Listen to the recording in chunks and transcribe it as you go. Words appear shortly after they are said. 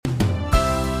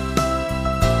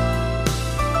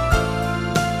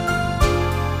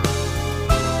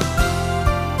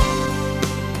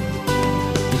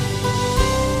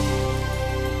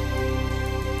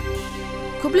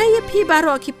พี่บาร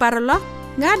อคิปารลอก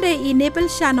งาได้อีเนเปิล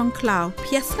ชานองคลาวเ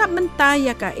พียสกับมันตาย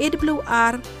ากะ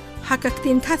AWR ฮัก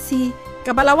ตินคาซี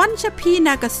กับบาลาวันชะพีน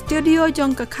ากะสตูดิโอจง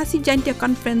กะคาซีจันเตียคอ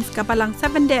นเฟรนซ์กับบาลัง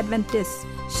7 Day Adventist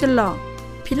ฉลอง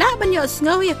พิลาบันยอสง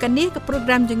วยากะนี้กับโปรแก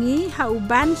รมจงนี้ฮาอุ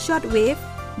บันช็อตเวฟ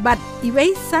บัดอีเว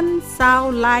ซันซาว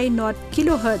ไลน์นอตกิโล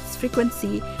เฮิรตซ์ฟรีเควน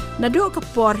ซีนาดูกะ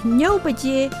ปอร์เนียวบะเจ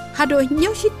ฮาโดเนีย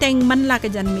วชิเต็งมันลากะ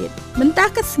จันเม็ดมันตา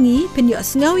กะสงีเพิ่นยอ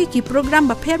สงวยกีโปรแกรม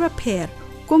บะเพร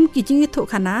กุมกิจิงอิทุ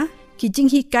คณะกิจิง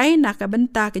ฮิไกนักบัน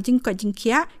ตากิจิงกอจิงเคี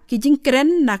ยกิจิงเครน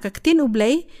นักกตินอุเบล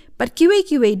ปัดคิ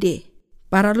เวเด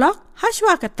ปารลอกฮัชว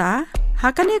ากตาฮั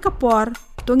กเนกปอร์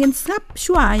ตวงินซับช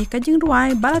วายกจิงรวย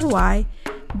บาลรวย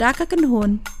ดากะกันหุน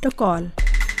ตะกอล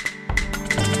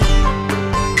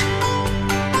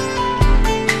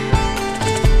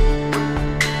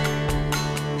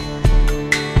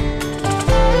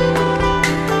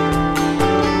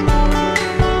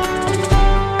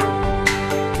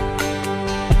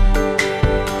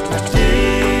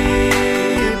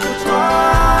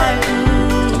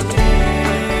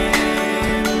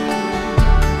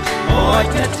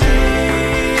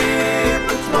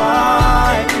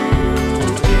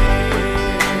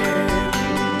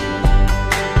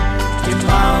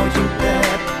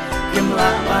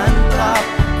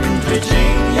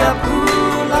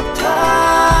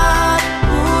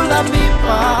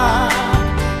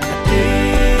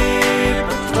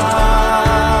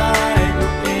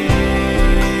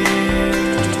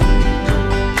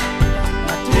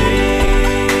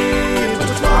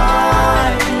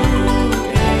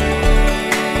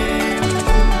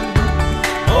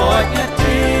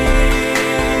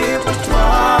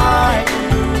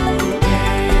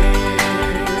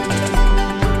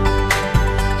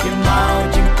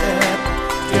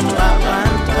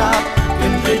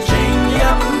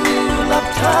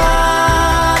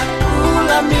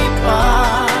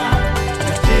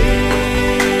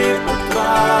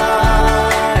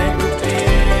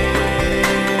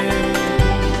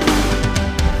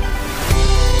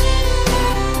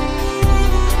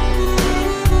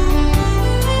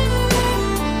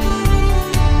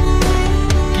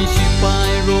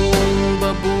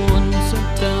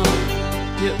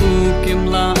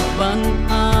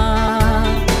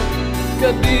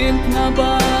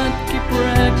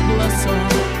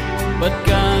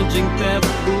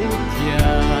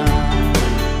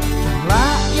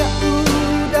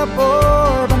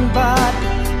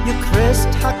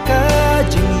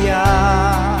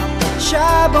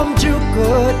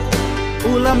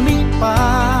Ulami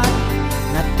pat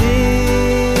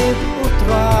native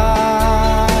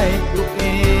utrai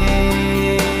luem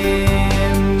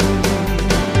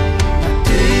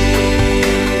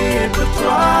native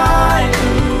utrai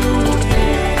luem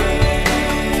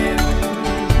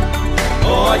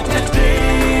oi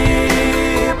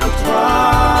native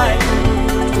utrai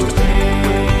luem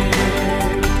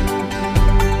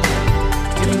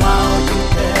kim mau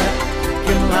jute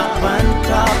kim la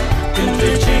bantap kim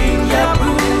reaching ya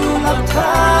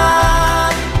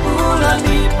Tan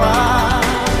ulani pa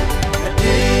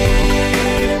kate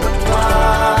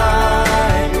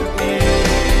batrai uke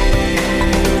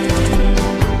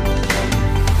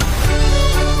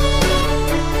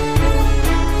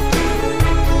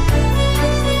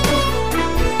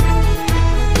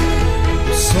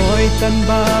Soy tan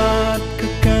bat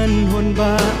kakan hon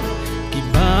ba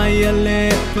kibaya le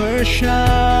persha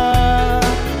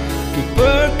ki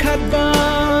perkhat ba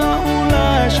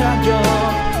Shajo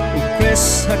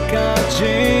Ukres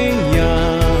hakajing ya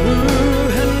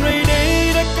Henry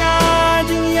day da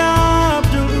kajing ya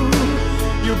Abdu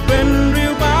You been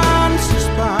real ban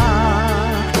sispa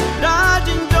Da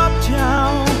jing job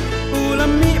chao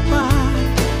Ulami pa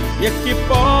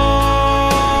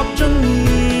Yakipop jung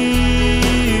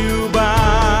you ba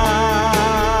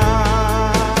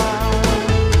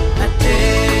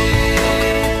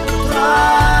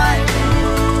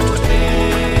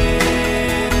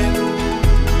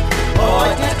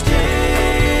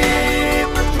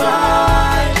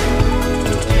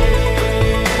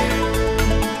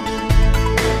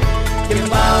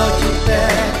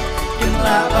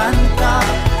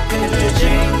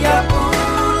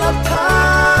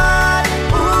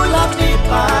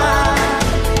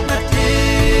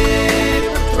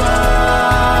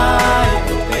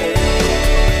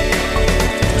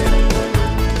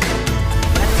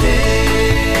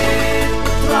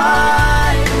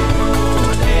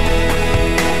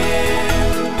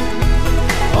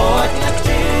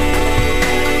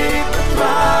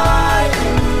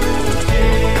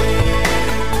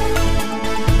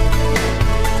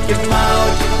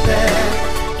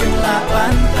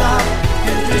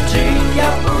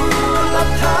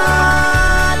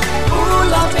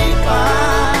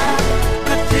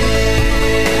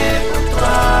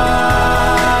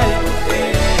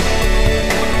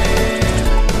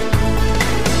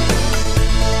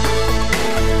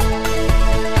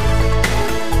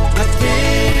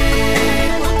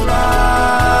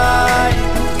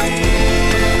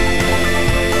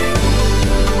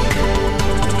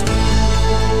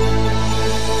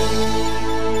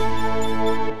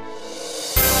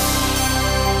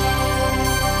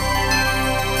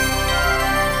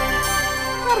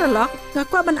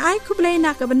ban ai ku blai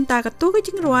na ka benta ka tu ka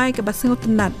jing ruai ka basngo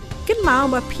tenat kin mau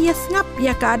ba phias ngap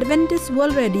ya ka Adventist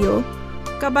World Radio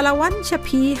ka balawan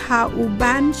chapi ha u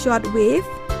ban short wave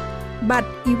but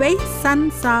iway san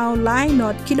sao lai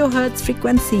not kilohertz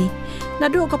frequency na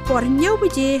do ka por nyau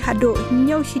bije ha do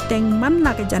nyau shiteng man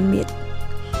la ka janmit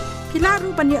pilaru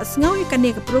ban ya sngo ka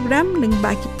ne ka program leng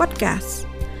ba ki podcast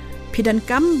pidan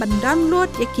kam ban download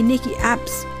ya kini ki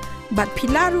apps but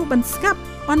pilaru ban skap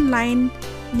online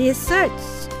ni search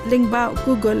link ba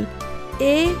Google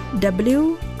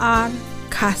AWR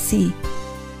Kasi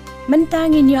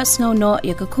mentangin yo sngaw no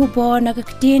ya ka kubo na ka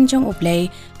tin jong uplay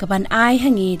ka ban ai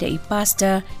hangi da I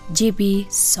pastor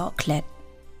JB Soklet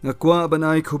ngakwa ban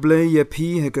ai kublay ya phi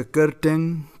he ka kerteng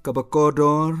ka ba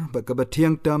kodor ba ka ba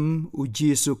thiang tam u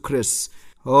Jesus Christ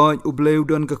hoi ublay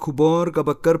udon ka kubor ka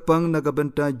ba karpang na ka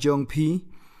benta jong phi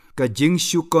ka jing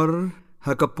syukur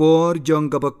ha ka por jong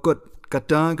ka ba kot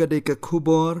kata ka de ka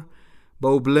kubor ba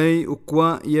ublay ukwa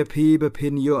ya phi ba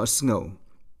phin yo sngaw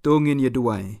tongin ya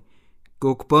duai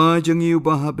kokpa jeng yu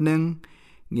bahabneng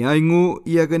ngai ngu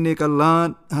ya gane ka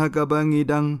lat ha ka bangi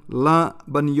dang la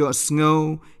ban yo sngaw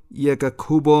ya ka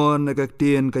khubon na ka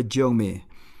tien ka jong me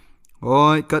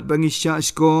oi kat bangi sha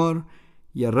skor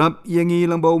ya rap yangi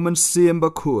lang bau man siem ba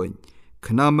khoi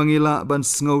khna mangi la ban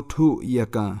sngaw thu ya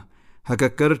ka ha ka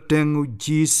kerteng u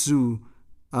Jesu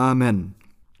amen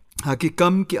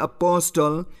hakikam ki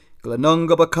apostol klanong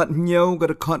ka ba khat nyau ka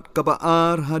khat ka ba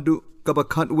ar hadu ka ba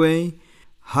khat we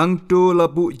hang tu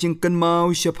labu jingkan mau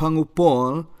syapang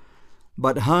upol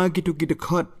bat ha gitu gitu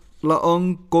khat la ong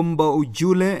komba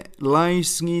ujule lai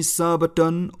sngi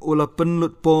sabaton ula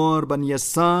penlut por ban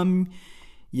yasam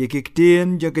ye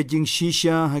kiktien jaga jing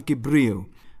shisha hakibriu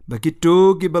bakitu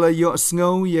ki bala yo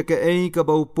sngaw ye ka ei ka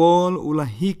bau pol ula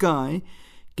hikai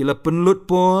kila penlut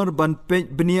por ban pej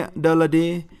benia dalade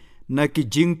na ki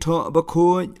jing tho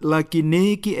bakhoi la ki ne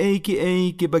ki ei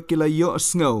ki bakila yo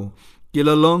sngaw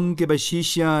kila long ke ba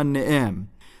shisha ne em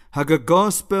haga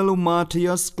gospel u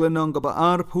Matias klenong ka ba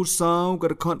ar phusau ka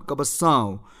khot ka ba sau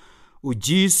u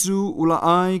Jesu ula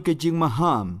ai ke jing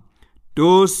maham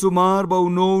do sumar ba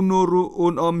no noru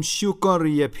on om syukar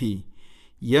yapi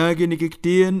ya gini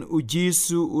kiktien u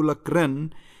Jesu ula kren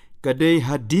ka dei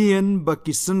hadien ba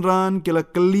kisenran kila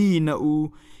keli na u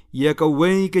ya ka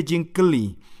wei ke jing keli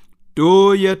do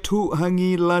ya thu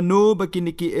hangi lano ba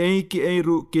kini ki ei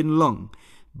ru kin long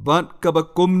bat ka ba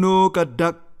kumno ka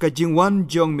dak ka jingwan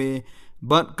jong me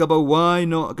bat ka ba wai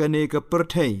no ka ne ka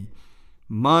perthei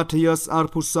Matias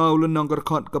arpusaul nanggar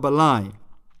khot ka ba lai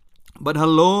bat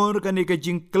halor ka ne ka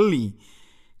jingkli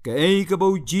ka ei ka ba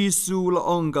Jesu la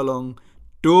ong kalong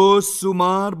to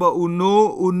sumar ba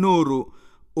unoru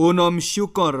unom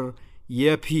syukar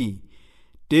yapi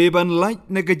te ban like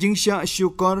na ka jingsha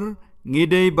syukar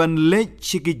ngidei ban lech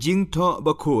chiki jingtho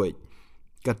ba khoi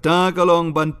kata kalong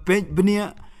ban pej benia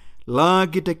la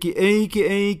kita ki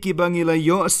ei ki bangila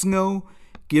yo sngaw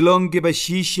kilong ki ba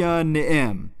shisha ne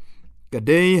em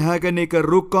kadei hagane ka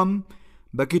rukom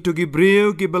bakitu ki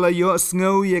breu ki bala yo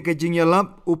sngaw ye ka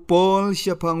jingyalap upol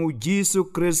syapang u Jesus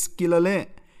Christ kilale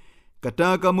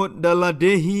kata kamut dala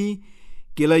dehi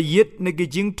kila yit ne ki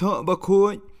jingtho ba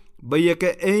khoi ba ye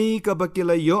ka ei ka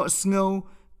bakila yo sngaw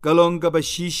kalong ka ba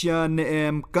shisha ne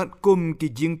em katkum ki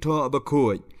jingtho ba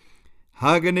khoi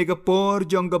hagane ka por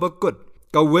jong ka bakut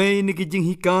ka wei ni ki jing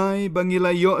hikai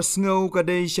bangila yo sngaw ka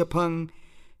dei syapang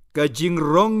ka jing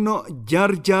rong no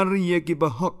jar ye ki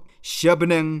bahok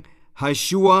syabneng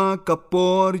hashua ka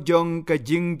por jong ka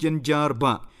jing jenjar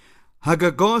ba haga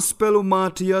gospel u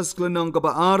Matias klenong ka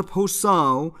ba ar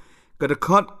phusau ka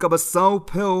khot ka ba sau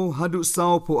pheu hadu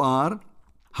sau pu ar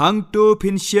hang tu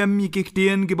phin syem ki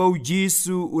ktien ki bau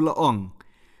Jesu ula ong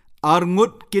ar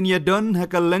ngut kin yadon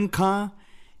haka lengkha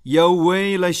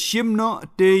Yahweh la shimno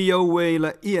te Yahweh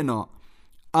la iano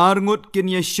arngut kin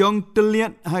ya shong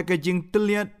teliat haka jing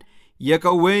teliat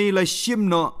Yahweh la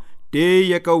shimno te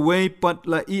Yahweh pat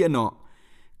la iano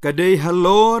kadai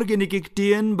halor gini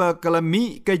kiktien ba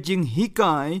kalami ka jing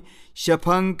hikai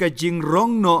syapang ka jing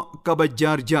rongno ka ba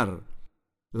jar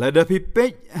lada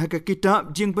pipej haka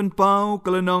kitab jing penpau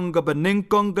kalenong ka ba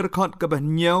nengkong kerkhot ka ba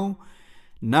nyau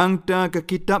nangta ka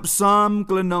kitab sam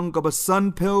klenong ka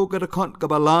basan pheu ka khot ka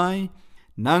balai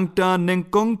nangta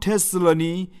nengkong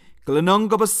Thessaloni klenong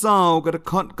ka basau ka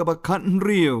khot ka ba khat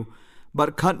riu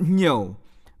bat khat nyau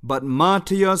bat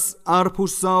Matias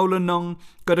arpusau lenong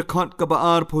ka khot ka ba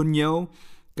arpu nyau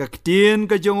ka ktien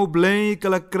ka jong ublei ka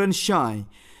la kran shai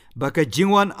ba ka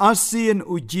jingwan asien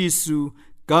u Jesu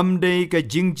kamdei ka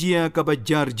jingjia ka ba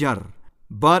jar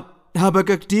bat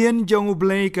habakak tien jong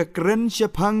ublei ka kren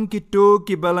syapang kito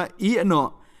ki bala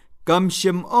iano kam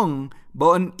syem ong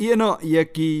baon iano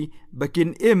yaki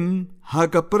bakin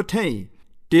haga pertai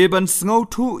teban sngau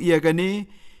thu yagane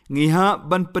ngiha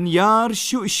ban penyar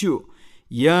syu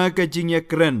ya kajingya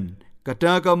keren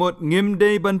kata kamot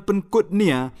ngimdei ban penkut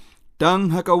nia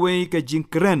tang hakawei kajing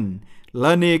keren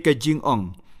lane kajing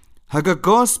ong haga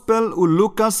gospel u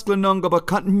Lukas klenong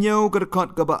gabakat nyau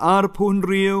gerkot gaba arpun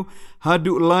riu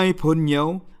hadu lai pun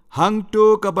nyau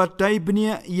hangto kabatai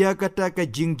benia ya kata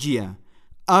kajing jia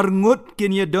arngut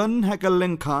kinya don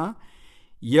hakalengka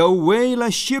yawei la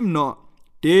shimno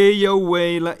te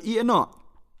yawei la iano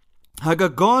haga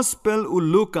gospel u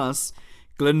Lukas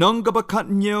klenong gabakat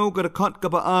nyau gerkot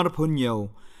gaba arpun nyau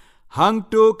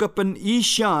hangto kapen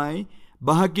Ishai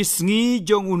bahagi sngi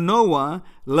jong unowa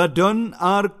ladon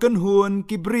ar kenhuan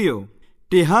kibrio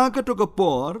teha kato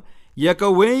kapor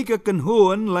yakawei ka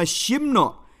kenhuan la shimno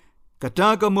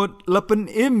kata kamut lapen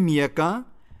yaka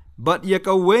bat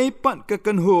yakawei pat ka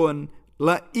kenhuan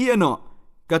la iano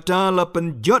kata lapen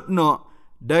jotno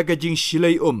daga jing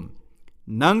shilai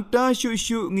nangta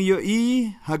syu ngiyo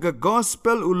haga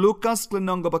gospel u Lukas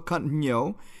klenong gabakat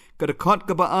nyau kerkot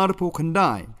gaba arpu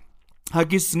khandai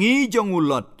hagi sngi jong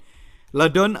ulot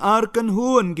ladon arkan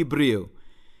huan gibriu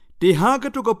tiha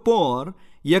katu kapor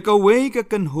yakawei ka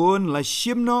kan huan la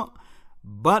shimno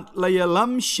bat la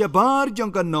yalam shabar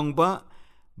jong kanong ba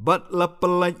bat la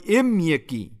pelaj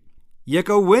yaki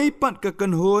yakawei pat ka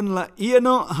kan huan la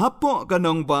iano hapo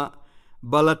kanong ba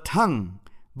balathang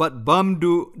bat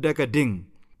bamdu dakading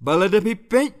baladapi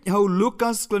pej hau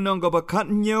Lukas klenong gabakat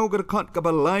nyau gerkot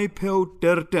kabalai peu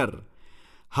ter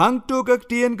hangto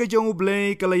kaktien ka jong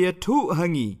ublei kalaya thu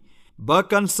hangi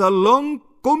bahkan salong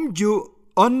kumju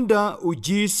onda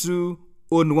ujisu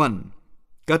unwan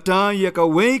kata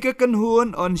yakawei ka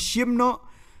kanhuan on shimno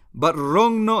bat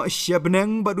rongno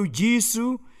syabneng bat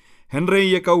ujisu henre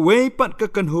yakawei pat ka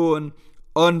kanhuan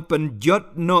on penjot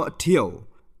no thiau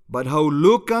bat hau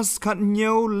Lukas khat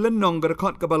nyau lenong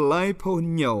gerkot kabalai po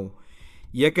nyau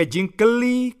yaka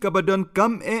jingkeli kabadon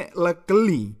kam la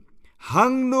keli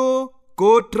hangno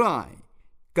kotrai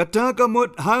kata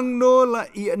kamut hangno la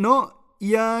iano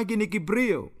ya gini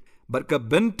kibrio bat ka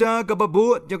benta ka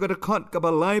babut jaga dekat ka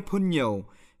balai punyau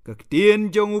ka tien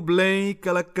jong ublei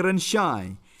kala keren syai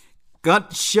kat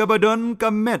syabadon ka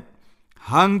met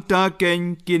hang ta ken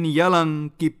kin yalang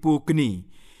kipu kni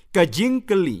ka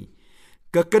jingkeli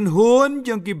ka kenhon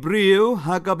jong kibrio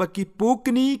ha ka bakipu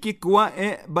kni ki kwa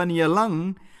ban yalang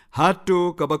hatu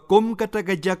ka bakum kata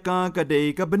ka jaka ka dei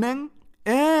ka beneng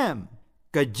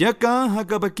kajaka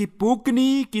haga baki pukni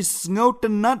ki sngau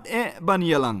tenat ban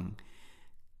yalang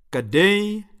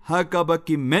kadei haga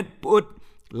baki met put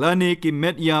lane ki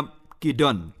met yap ki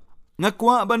don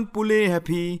ngakwa ban pule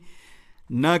happy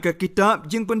naga kitab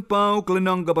jing pen pau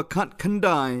klenong gabakat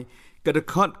khandai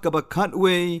kadakhat gabakat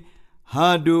we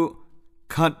hadu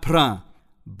khat pra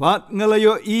bat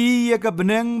ngalayo ya ka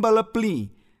beneng balapli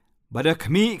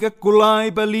badakhmi ka kulai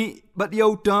bali bat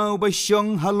yau tau ba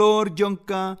syong halor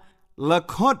jongka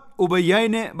lakhot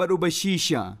ubayaine bat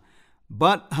ubashisha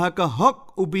bat haka hok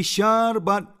ubishar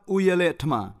bat uyale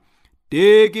thma te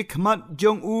ki khmat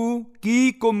jong u ki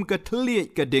kum ka thli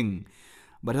ka ding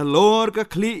bat halor ka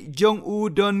khli jong u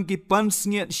don ki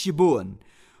pansnget shibun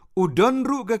u don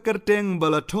ru ka kerteng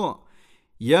balatho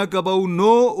ya ka bau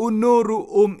no unoru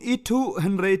itu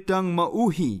henretang ma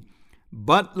uhi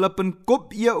bat lapen kup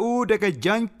ya u daka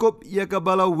jan kup ya ka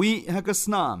balawi haka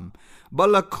snam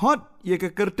balakhot ya ka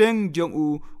kerteng jong u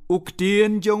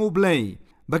uktien jong u blai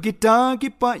bakita ki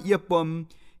pa ya pom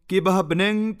ki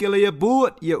bahabneng ke la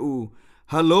buat ya u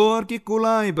halor ki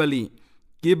kulai bali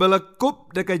ki balakup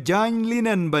daka jan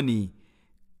linen bani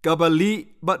kabali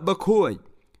bat bakhoi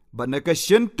bat naka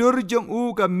shentur jong u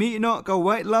ka mi no ka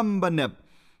wai lam banep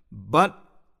bat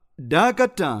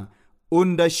dakata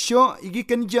unda syo igi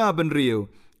kenja ben riu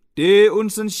te un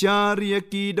sensyar ya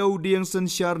ki dau diang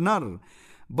sensyar nar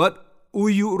bat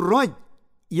uyu roj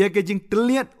ya ka jing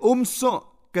teliat so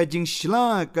ka jing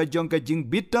shla ka jong ka jing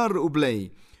bitar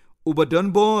ublei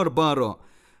ubadon bor baro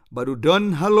baru don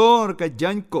halor ka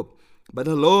jankop bad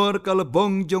halor ka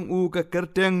lebong jong u ka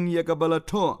kerteng ya ka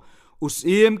balatho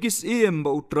usim kisim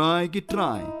ba utrai ki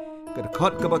trai ka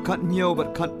khat ka bakat nyau bat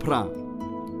khat pra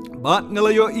bat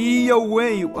ngalayo iya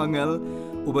we angel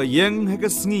ubayeng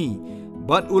hakasngi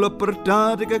bat ula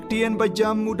perta dekak tien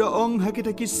bajam muda ong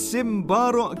hakita kisim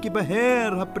baro ki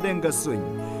baher hapdeng gasuny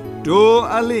do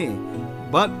ale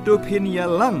bat do pin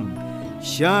yalang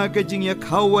sya ka jing ya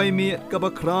khawai mi ka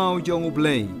bakrau jong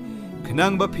ublei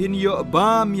khnang ba pin yo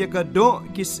bam ya ka do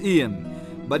kisim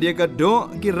bat ya ka do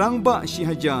ki rangba shi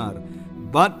hajar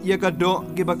bat ya ka do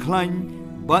ki baklain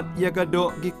bat ya ka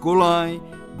do ki kulai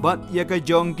bat yaka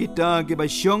jong kita ki ba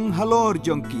syong halor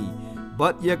jong ki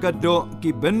bat yaka do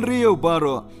ki benrio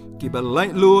baro ki ba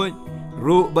light luoj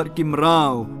ru bat ki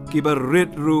mrau ki ba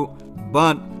red ru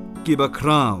bat ki ba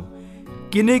kraw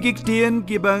kini ki tien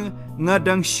ki ba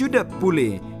ngadang syudap pule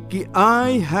ki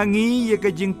ai hangi yaka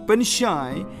jing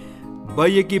pensyai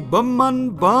baya ki baman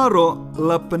baro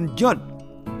la penjot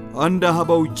anda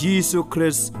habau Jesu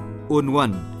Kris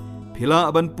unwan pila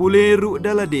ban pule ru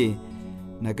dalade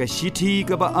naga shiti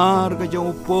ka baar ka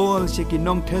jong pol sheki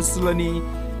nong Teslani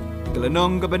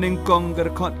kelenong ka banengkong ka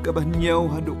rekot ka bahnyau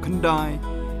hadu kandai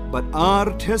bat ar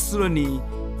Teslani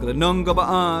kelenong ka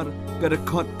baar ka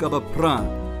rekot ka bapra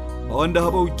anda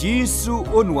habau Jesu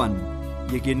unwan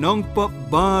yeki nong pop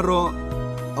baro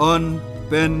on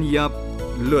pen yap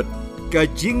lut ka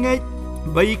jingai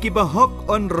bayi ki bahok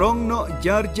on rong no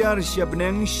jar jar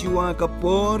syabneng shua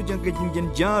kapor jang ke jingjen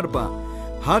jarba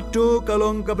hatu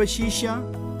kalong ka basisha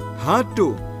hatu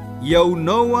yau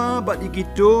noa bat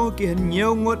ikito ki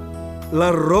hanyau ngot la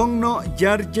rong no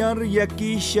jar jar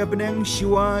yaki syabneng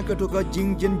shua ka to ka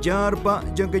jingjen jarba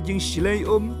jang ke jing silai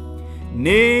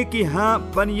ne ki ha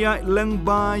panya leng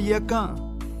ba yaka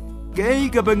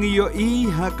kei ka bangiyo i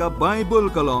ha ka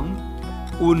Bible kalong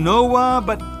unowa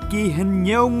bat ki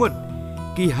hanyau ngot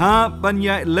ki ha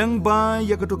panya leng ba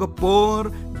yaka to ka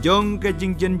por jong ka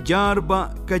jingjen jarba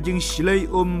ka jing silai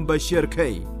bashir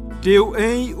kai teu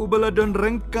ei ubaladon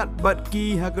rengkat bat ki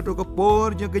ha ka to ka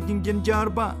por jong ka jingjen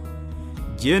jarba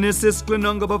Genesis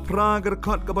klenong ka ba pragar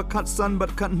khot ka ba khat san bat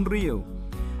khat rio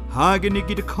ha gini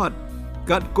ki khot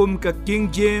kat kum ka King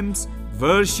James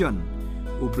version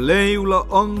ublei ula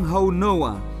ong hau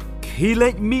Noah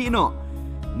khilek mi no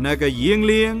naga yeng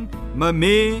lieng ma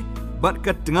me bat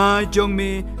kat nga jong me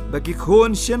baki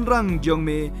khon shen rang jong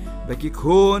me baki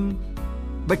khon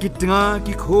baki tanga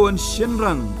ki khon shen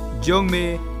rang jong me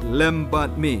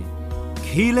lembat me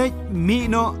khilek mi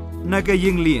no naga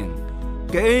yeng lieng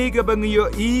kai ga bangyo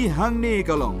i hang ne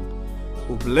kalong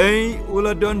ublei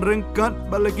ula don rengkat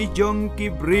balagi jong ki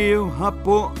brio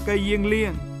hapo ka yeng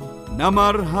lieng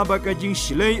namar haba ka jing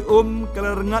silai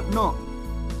kala rengat no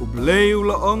ublei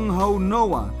ula ong hau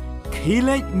Noah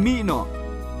khilek mi no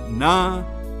na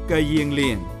ka yeng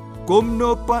lieng kum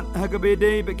no pat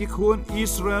hagabede bagi khon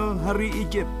Israel hari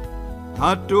Egypt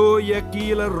hato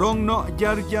yakila rong no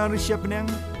jar jar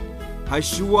syapneng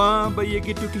hashua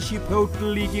bayagi tu kishi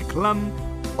pautli ki klam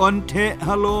onte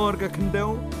halor ka kendau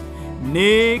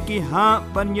ne ki ha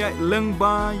panya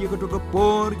lengba yakato ka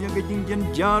por yang ka jingjen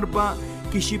jarba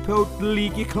kishi pautli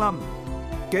ki klam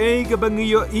kei ka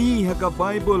bangiyo i ha ka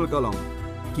Bible kalong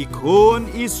ki khon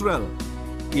Israel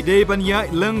idei panya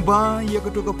lengba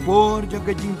yakato ka por yang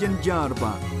ka jingjen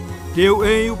jarba teu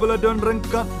ei ubaladon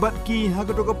rengkat bat ki ha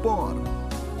ka to ka por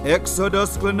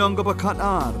Exodus klenong ka pakat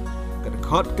ar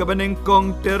khot ka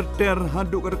banengkong ter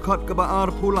hadu ka khot ka baar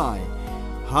pulai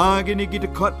ha gini kita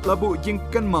khot labu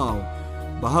jingkan mau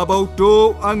bahabau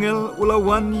to angel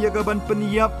ulawan ya ka ban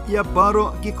peniap ya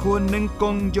baro ki khon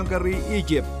nengkong jong kari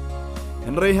Egypt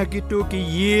henrei hakitu ki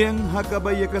yeng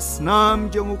hakabaya ka snam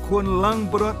jong khon lang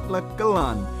berat la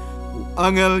kelan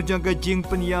angel jong ka jing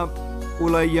peniap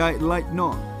ulayai like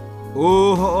no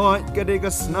oh hoot ka de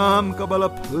ka snam ka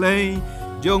bala play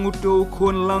jong tu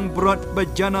khon lang berat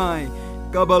bajanai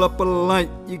kabala pelai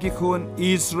iki khon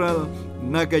Israel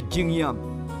naga jingyam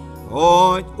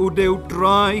oi udeu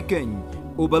dry ken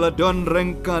ubala don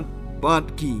rengkat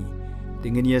batki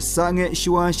dengan ya sange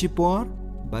shua shipor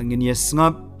bangin ya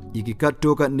ngap iki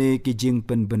kato kat ne ki jing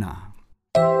pen bena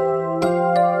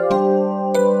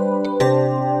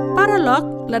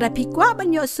paralok lada pikwa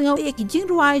banyo sengau iki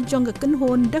jing ruai jong ka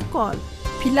kenhon dekol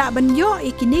pila banyo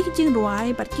iki ne ki jing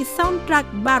ruai bat ki soundtrack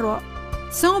baro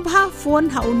Song ba phone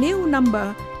hau new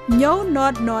number nyo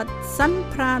not san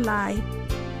pra lai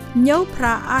nyo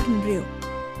pra arnriu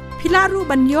pilaru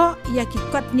banyo ya ki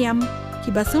kwat niam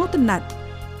ki basong tunat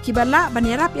ki bala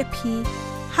banyarap ya phi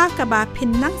ha ka ba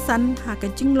phin nang san ha ka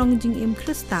jinglong jing im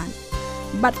kristan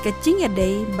bat ka jing ya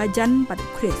dei bajan bat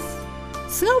chris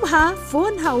song ba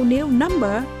phone hau new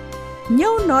number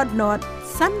nyo not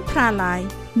san pra lai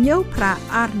nyo pra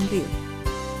arnriu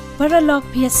Paralog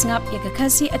pias ngap ya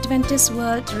kasi Adventist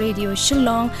World Radio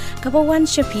Shillong kabawan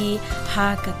shapi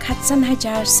ha ka khatsan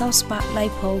hajar sauspa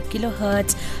laipo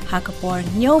kilohertz ha ka por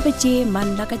nyo beje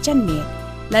man la ka janme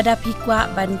lada pikwa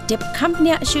ban tip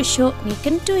company shusho ni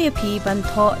kentu ya pi ban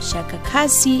tho sha ka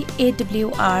kasi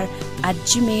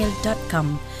awr@gmail.com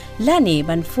lani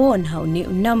ban phone hau ni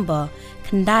number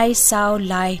khandai sao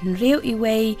lai nriu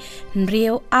iway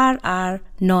nriu rr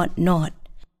not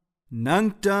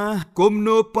Nangta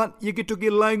komno pat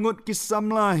yikituki laingot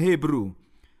kisamla Hebrew.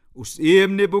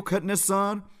 Usim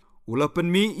Nebukadnezar, ulapan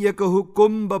mi ya ke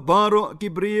hukum babaro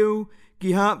kibriu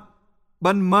kihap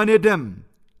ban manedem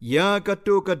ya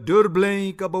katu ka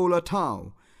durblay ka baula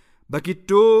tau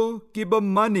bakito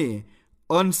kibamani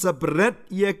on sabret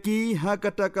yaki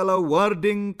hakata kala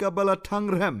warding ka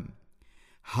balatangrem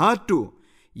hatu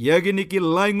yagini ki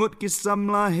laingut ki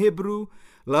samla Hebrew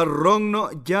la rongno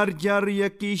jar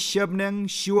yaki shabneng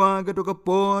shua katu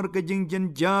kapor ka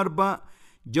jingjen jarba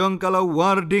jong kala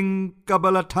warding ka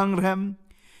balatangrem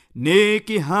ne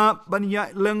ki hap ban ya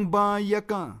lengba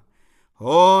yaka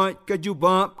hoi ka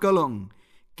jubab kalong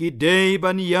ki day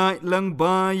ban ya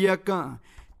lengba yaka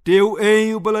Teu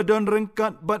baladon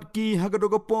rengkat bat ki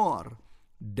hagadogopor.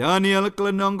 Daniel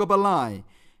kelenong kabalai.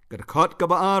 Kerkot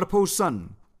kabaar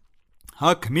pausan.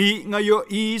 Hakmi ngayo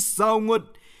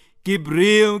saungut.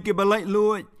 Kibriu kibalai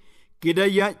luit.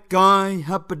 Kidayat kai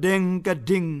hapedeng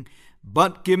kading.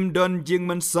 Bat kim don jing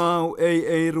mensau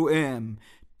ruem.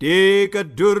 Te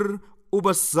kadur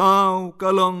ubasau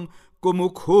kalong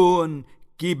kumukhun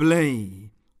kiblay.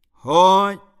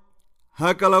 Hoi.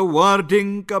 Hakala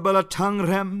warding kabala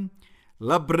tangrem,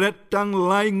 labret tang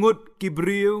laingut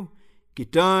kibriu,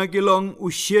 kita gilong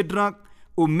usyedrak,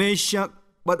 umesyak,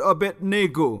 bat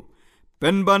Abednego,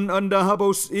 penban anda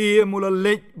habos mula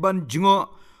lek ban jengok,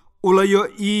 ulayo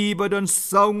badan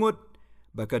saungut,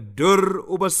 bakadur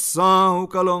ubasau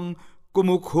kalong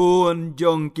kumukhun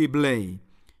jong kiblay.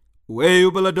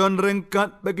 Weu baladon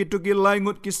rengkat begitu ki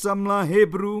laingut kisamla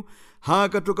Hebrew, ha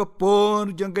katu kapor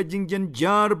jang ka jingjen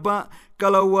jarba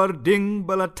kala warding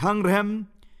balatangrem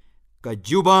ka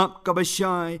jubab ka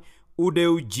basyai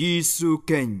udeu Jisu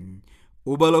ken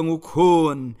ubalong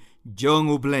ukhon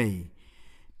jong ublay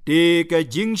te ka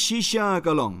jing shisha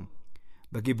kalong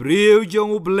bagi briu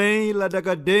jong ublay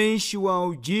ladaka day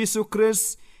shuau Jisu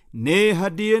Kris ne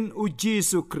hadien u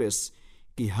Jisu Kris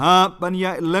ki hap ban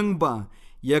ya lengba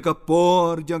ya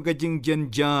kapor jang ka jingjen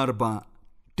jarba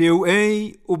Teu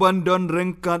ubandon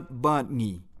rengkat bat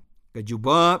ngi.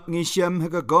 Kajubab ngi syam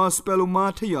haka gospel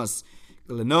Matius.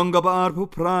 Kelenong kaba arpu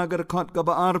pragar kot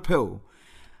kaba arpeu.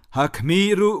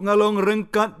 Hakmiru ngalong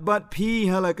rengkat bat pi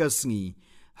halakas ngi.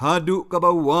 Hadu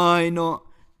kaba waino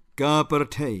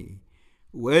kapertei.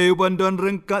 Ubandon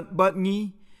rengkat bat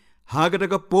ngi. Hagata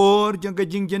kapor jang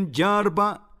kajingjen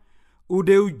jarba.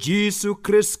 Udeu Jisu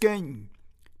Krisken.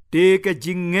 Te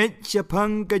kajinget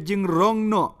syapang kajing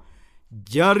rongno.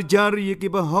 Jar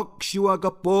yaki bahok shua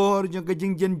kapor jang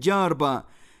kajing jen jarba.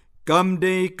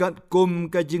 Kamde kat kum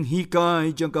kajing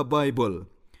hikai jang ka Bible.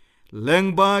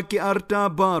 Lengba ki arta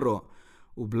baro.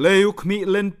 Ubleuk mi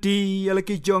lenti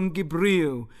yalaki jong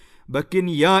kibriu.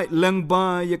 Bakin yai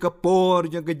lengba ya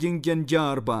kapor jang kajing jen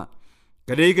jarba.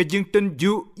 Kadai kajing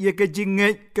tenju ya kajing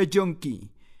ngek kajongki.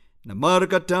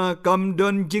 Namar kata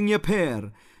kamdon jing ya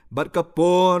per. Bat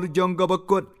kapor jong ka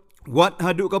bakut. Wat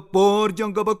hadu kapor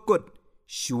jong ka bakut.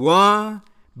 Shua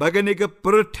bagani ke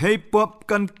perthepop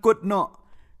kan kutno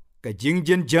kajing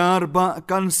jen jarba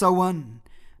kan sawan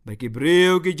bagi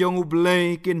breu ki jong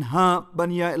ublay kin hap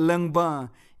ban ya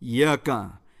lengba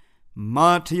yaka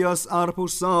Matius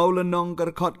arpu saul nong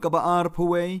kerkot ka ba arpu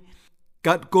we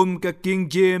kat kum ke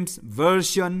King James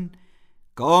version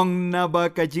kong na ba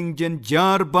kajing jen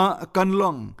jarba kan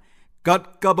long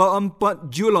kat ka ba 4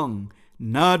 julong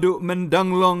nadu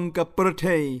mendanglong ka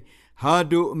perthei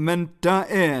hadu menta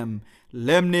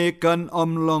lemne kan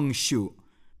omlong shu.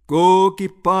 Ko ki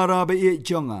para be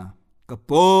jonga.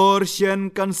 Kapor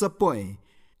sien kan sapoi.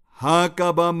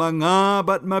 Haka ba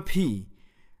mangabat mapi.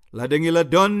 Ladengila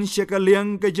don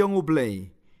syakaliang ke jong ublay.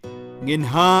 Ngin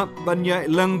hap banya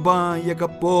langba ya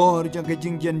kapor jang ke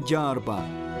jingjen jarba.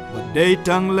 Badai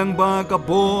tang langba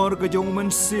kapor ke jong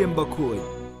mensim bakui.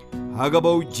 Haga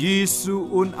bau Jisu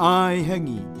un ai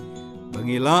hangi.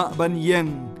 Bangila ban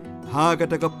yeng. Ha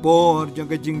kata kapor jang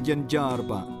kajing jen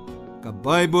jarba. Ka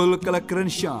Bible kala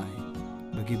kerensyai.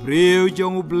 Bagi breu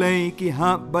jong ublay ki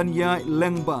hap ban yai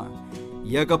lengba.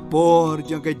 Ya kapor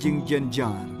jang kajing jen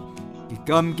jar. Ki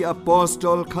kam ki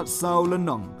apostol kat sau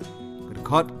lenong.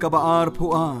 Kerkat ka baar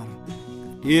puar.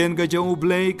 Tien ka jong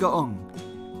ublay ka ong.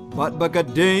 Bat baka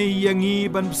day yang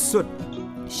ban sut.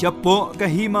 Syapo ka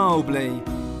himau ublay.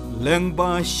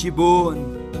 Lengba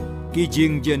shibun ki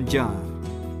jing jen jar.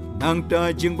 Nang ta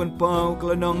jing ban pau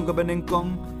kelenong ka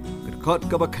banengkong kerkot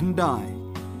ka bakandai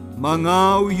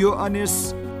mangau yo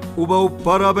anis ubau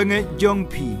para banget jong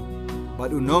pi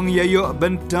pat unong ya yo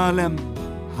bentalem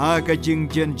ha ka jing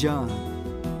jen jan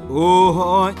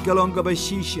hot kalong ka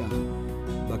bashisha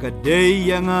baka day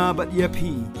yang abat ya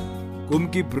pi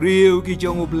kum ki briu ki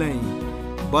jong ublay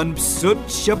ban sut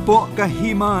syapok ka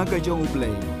hima ka jong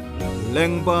ublay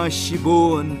lengba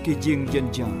shibun ki jing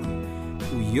jen jan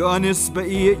Yohanes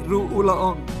baik ru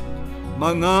ulaong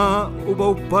Manga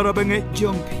ubau para bangai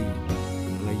jongpi.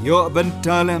 Layo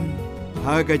bentalem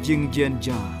haga jing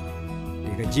jenjar.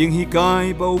 Dika jing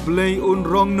hikai bau blei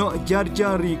unrong no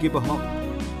jar-jari ki bahok.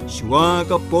 Shua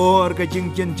ka por ka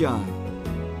jing jenjar.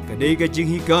 Kadai ka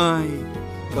jing hikai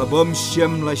ka bom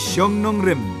syam la syong nong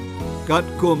rim. Kat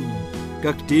kum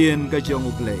kak tien ka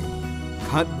jong ublei.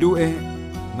 Kat du'e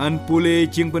ngan pule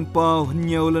jing pen pau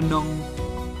nyau lenong.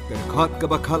 Kat ka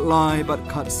bakat lai bat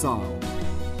kat sao.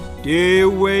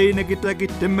 Dewe na kita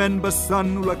temen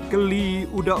basan ula keli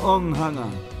uda ong hanga.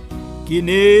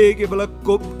 Kini ke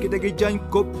balakop kita ke jan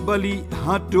kop bali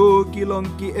hado kilong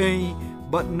ki ei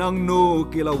bat nang no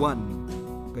kilawan.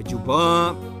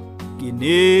 Kajuba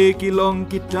kini kilong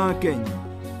kita ken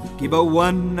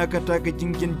kibawan na kata ke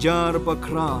jingjen jar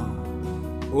bakra.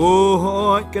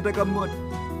 Oh kata kamot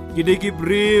kini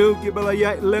kibriu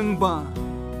kibalayak lengba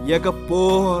ya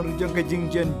kapor jang ke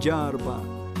jingjen jar ba.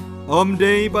 Om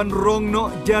day ban rong no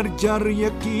jar-jar ya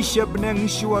kisya benang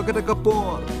syua kata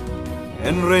kapor.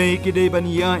 Enrei kidai ban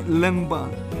ya lengba.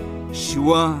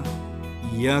 Syua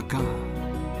ya ka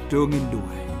tungin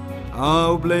duai.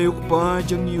 Au blai ukpa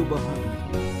jang yu bahan.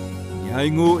 Nyai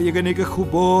ngu ya gani ka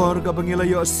khubor ka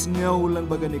bangilayo asngau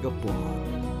lang bagani kapor.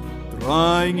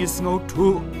 Try ngis ngau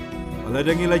tu.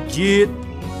 Aladangila jit.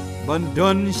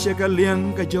 Bandon siya ka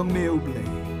liang ka jong me ublay.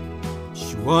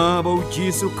 Syua bau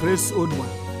Jesu Kris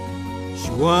unwan.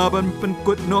 Shuaban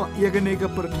penkut no ya gane ka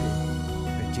perti.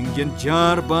 Kacing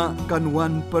jenjar ba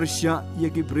kanwan persya ya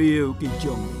kibriu ki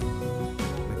jong.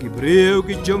 Kibriu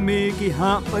ki jong mi ki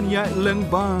hapan ya leng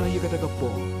ba ya kata kapo.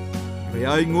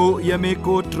 Riai ngu ya me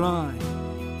ko try.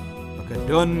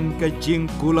 Pakadon kacing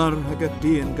kular hagak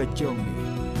dien ka jong mi.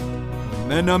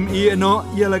 Menam i no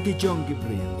ya lagi jong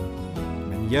kibriu.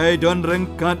 Men yai don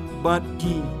rengkat bat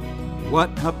ki. Wat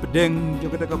hapdeng jo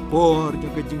kata kapor jo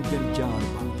kacing jenjar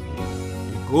ba.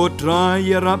 Kotra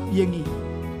ya rap yengi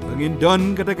bangin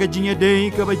don kata kajinya day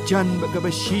kabajan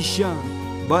bakabashisha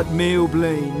bat meu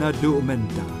blay na do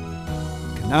menta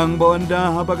kenang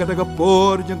bonda haba kata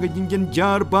kapor jang kajingjen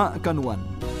jar ba kanwan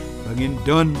bangin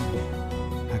don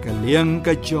hakaliang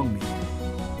kajong mi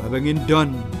bangin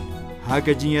don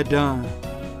hakajinya da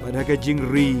pada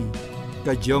kajing ri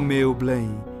kajong meu blay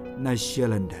na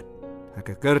shalandat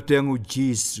hakakerteng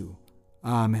ujisu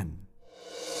amen.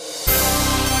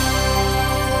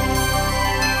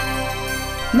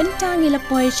 Mentang ila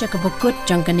poi siya kabukut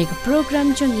jang kani ka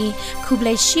program jangi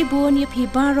kublay shibon ya pi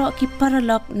baro ki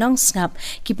paralok nong ngap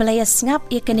ki palaya ngap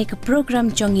ya kani ka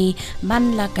program jangi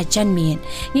man la ka janmien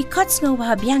ni kots ngo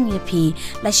wahabyang ya pi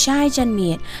la shai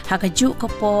janmien ha ka ju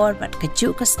ka por bat ka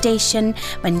ju ka station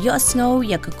ban yo ngo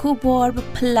ya ka kubor ba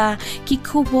pla ki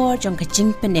kubor jang ka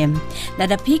jing penem la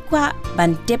da pi kwa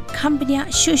ban tip company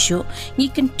shushu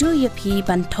ni kan tu ya pi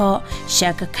ban tho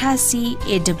sha ka kasi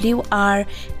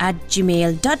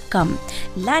awr@gmail.com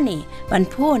Lani ban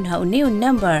phone hau new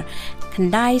number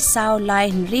kandai sao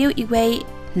line riu iway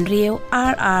riu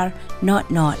rr not